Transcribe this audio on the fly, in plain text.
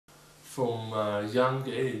From a young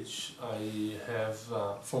age, I have,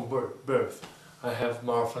 from birth, I have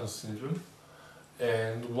Marfan syndrome,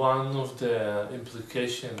 and one of the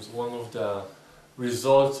implications, one of the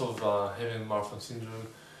results of having Marfan syndrome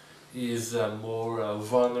is a more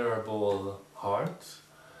vulnerable heart.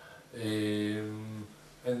 And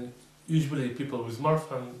usually people with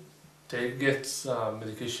Marfan get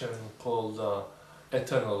medication called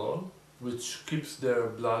atenolol, which keeps their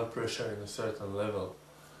blood pressure in a certain level.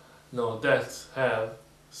 Now that have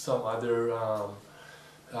some other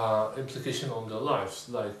implication on their lives,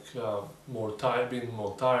 like being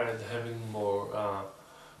more tired, having more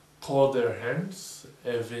colder hands,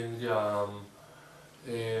 having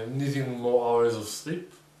needing more hours of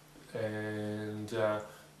sleep, and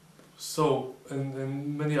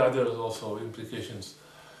and many other also implications.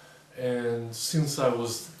 And since I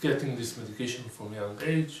was getting this medication from a young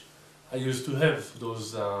age, I used to have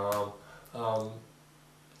those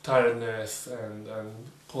tiredness and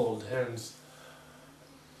cold hands.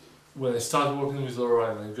 When I started working with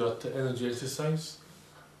Healaura and I got energy exercise,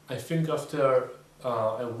 I think after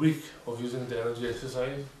a week of using the energy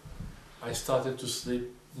exercise, I started to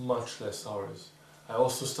sleep much less hours. I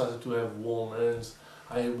also started to have warm hands.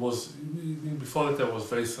 Before that I was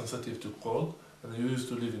very sensitive to cold, and I used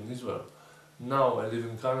to live in Israel. Now I live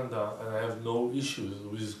in Canada and I have no issues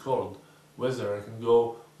with cold weather. I can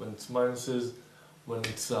go when it's minuses, when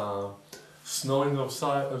it's snowing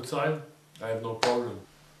outside, I have no problem.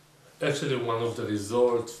 Actually, one of the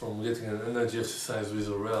results from getting an energy exercise with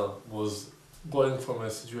Healaura was going from a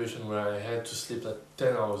situation where I had to sleep like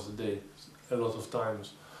 10 hours a day, a lot of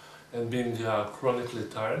times, and being chronically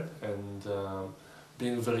tired and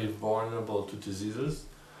being very vulnerable to diseases,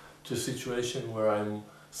 to a situation where I'm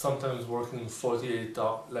sometimes working 48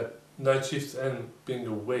 hours, like night shifts, and being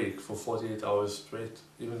awake for 48 hours straight,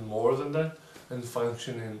 even more than that, and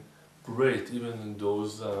functioning great even in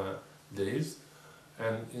those days.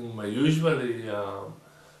 And in my usually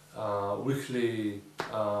weekly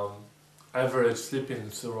average sleeping,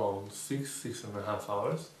 it's around 6.5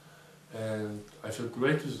 hours, and I feel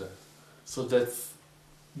great with that. So that's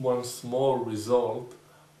one small result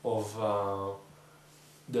of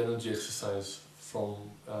the energy exercise from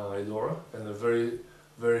Healaura, and a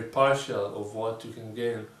very partial of what you can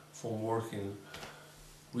gain from working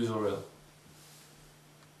with Healaura.